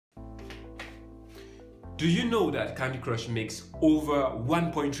Do you know that Candy Crush makes over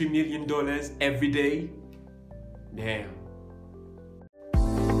 $1.3 million every day? Damn.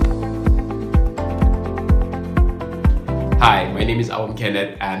 Hi, my name is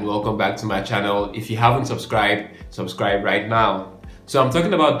awomkenneth and welcome back to my channel. If you haven't subscribed, subscribe right now. So I'm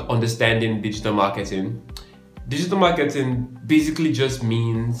talking about understanding digital marketing. Digital marketing basically just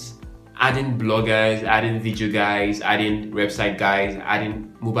means adding bloggers, adding video guys, adding website guys,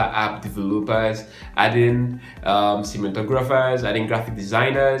 adding mobile app developers, adding cinematographers, adding graphic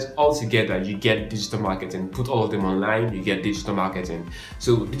designers. All together you get digital marketing. Put all of them online, you get digital marketing.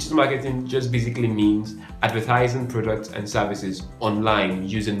 So digital marketing just basically means advertising products and services online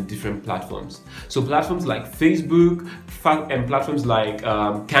using different platforms. So platforms like Facebook and platforms like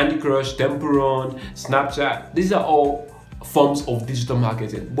Candy Crush, Temporon, Snapchat, these are all forms of digital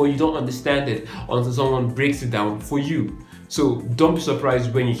marketing, but you don't understand it until someone breaks it down for you. So don't be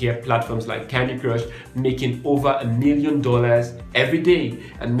surprised when you hear platforms like Candy Crush making over $1 million every day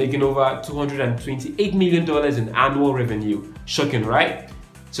and making over $228 million in annual revenue. Shocking, right?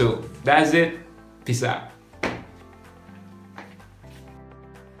 So that's it. Peace out.